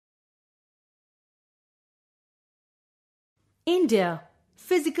India.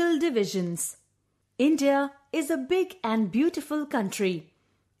 Physical divisions. India is a big and beautiful country.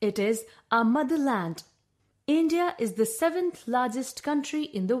 It is our motherland. India is the seventh largest country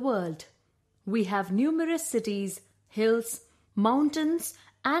in the world. We have numerous cities, hills, mountains,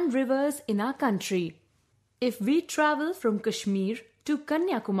 and rivers in our country. If we travel from Kashmir to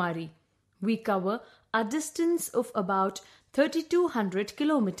Kanyakumari, we cover a distance of about 3,200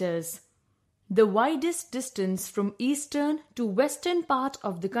 kilometers. The widest distance from eastern to western part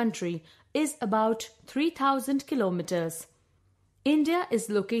of the country is about 3,000 kilometers. India is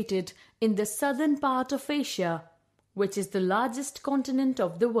located in the southern part of Asia, which is the largest continent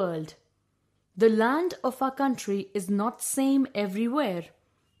of the world. The land of our country is not same everywhere.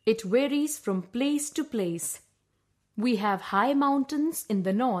 It varies from place to place. We have high mountains in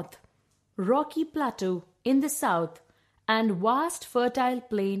the north, rocky plateau in the south, and vast fertile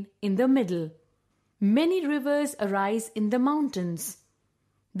plain in the middle. Many rivers arise in the mountains.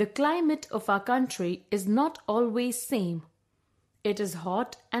 The climate of our country is not always same. It is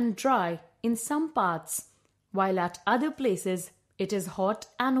hot and dry in some parts, while at other places it is hot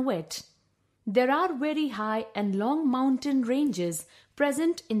and wet. There are very high and long mountain ranges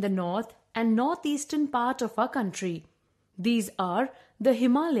present in the north and northeastern part of our country. These are the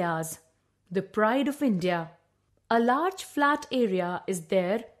Himalayas, the pride of India. A large flat area is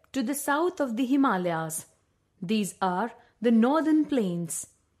there to the south of the Himalayas. These are the northern plains.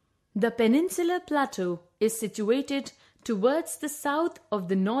 The Peninsular Plateau is situated towards the south of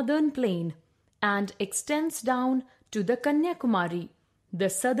the northern plain and extends down to the Kanyakumari, the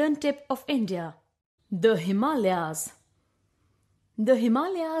southern tip of India. The Himalayas. The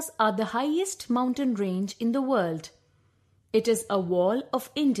Himalayas are the highest mountain range in the world. It is a wall of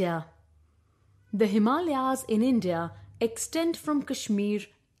India. The Himalayas in India extend from Kashmir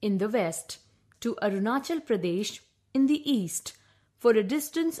in the west to Arunachal Pradesh in the east for a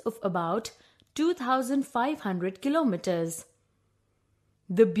distance of about 2,500 kilometers.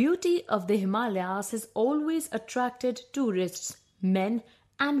 The beauty of the Himalayas has always attracted tourists, men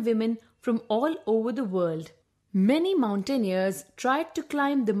and women from all over the world. Many mountaineers tried to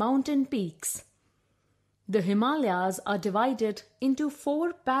climb the mountain peaks. The Himalayas are divided into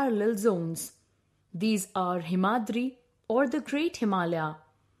 4 parallel zones. These are Himadri or the Great Himalaya,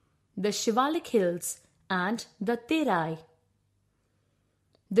 the Shivalik Hills and the Terai.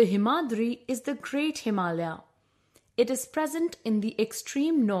 The Himadri is the Great Himalaya. It is present in the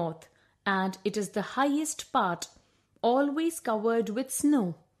extreme north and it is the highest part, always covered with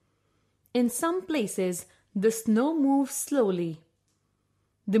snow. In some places, the snow moves slowly.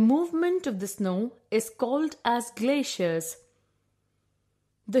 The movement of the snow is called as glaciers.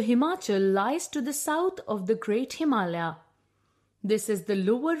 The Himachal lies to the south of the Great Himalaya. This is the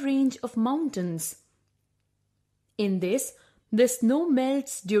lower range of mountains. In this, the snow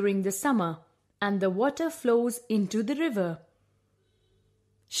melts during the summer and the water flows into the river.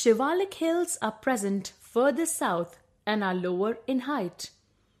 Shivalik Hills are present further south and are lower in height.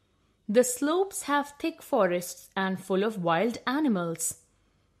 The slopes have thick forests and full of wild animals.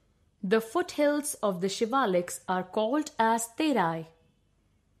 The foothills of the Shivaliks are called as Terai.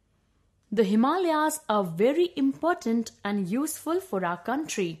 The Himalayas are very important and useful for our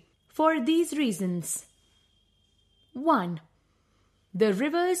country for these reasons. 1. The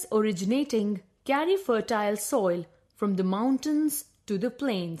rivers originating carry fertile soil from the mountains to the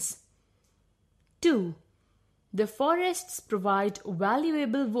plains. 2. The forests provide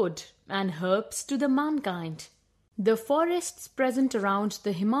valuable wood and herbs to the mankind. The forests present around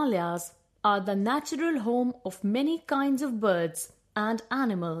the Himalayas are the natural home of many kinds of birds and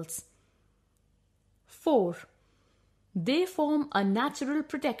animals. 4. They form a natural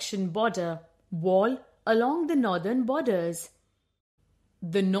protection border wall along the northern borders.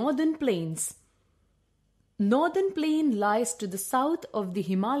 The Northern Plains. Northern Plain lies to the south of the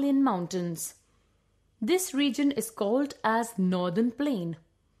Himalayan mountains. This region is called as Northern Plain.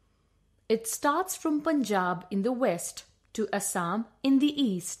 It starts from Punjab in the west to Assam in the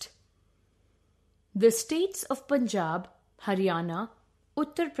east. The states of Punjab, Haryana,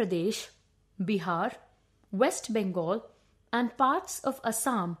 Uttar Pradesh, Bihar, West Bengal and parts of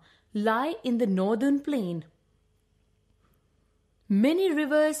Assam lie in the northern plain. Many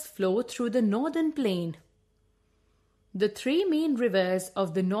rivers flow through the northern plain. The 3 main rivers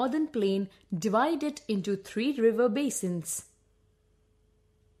of the northern plain divide it into 3 river basins.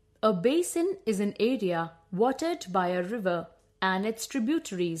 A basin is an area watered by a river and its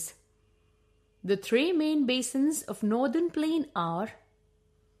tributaries. The 3 main basins of northern plain are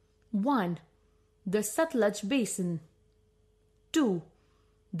 1. The Satluj Basin, 2.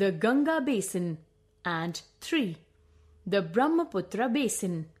 The Ganga Basin and 3. the Brahmaputra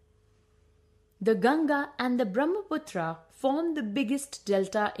Basin. The Ganga and the Brahmaputra form the biggest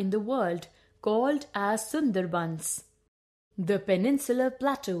delta in the world, called as Sundarbans. The Peninsular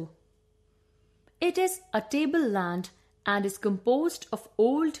Plateau. It is a tableland and is composed of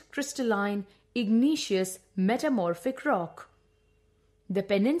old crystalline igneous metamorphic rock. The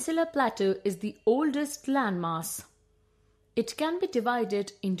Peninsular Plateau is the oldest landmass. It can be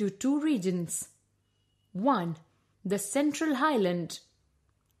divided into two regions. 1. The Central Highland.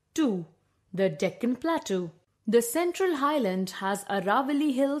 2. The Deccan Plateau. The Central Highland has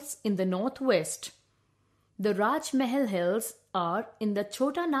Aravalli Hills in the northwest. The Raj Mahal Hills are in the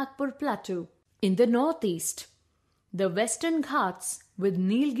Chota Nagpur Plateau in the northeast. The Western Ghats with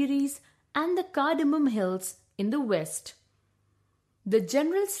Nilgiris and the Cardamom Hills in the west. The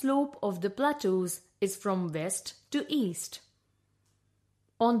general slope of the plateaus is from west to east.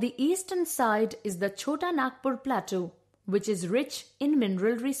 On the eastern side is the Chota Nagpur Plateau, which is rich in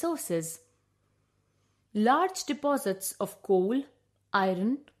mineral resources. Large deposits of coal,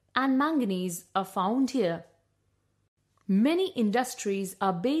 iron, and manganese are found here. Many industries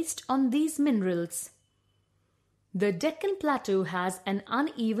are based on these minerals. The Deccan Plateau has an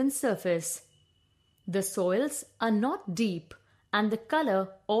uneven surface. The soils are not deep and the color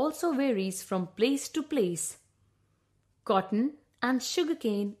also varies from place to place. Cotton and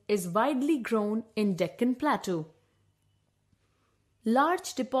sugarcane is widely grown in Deccan Plateau.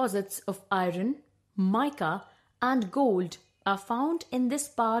 Large deposits of iron, mica, and gold are found in this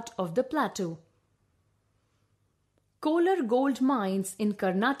part of the plateau. Kolar gold mines in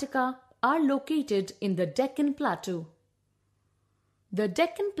Karnataka are located in the Deccan Plateau. The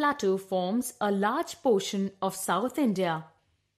Deccan Plateau forms a large portion of South India.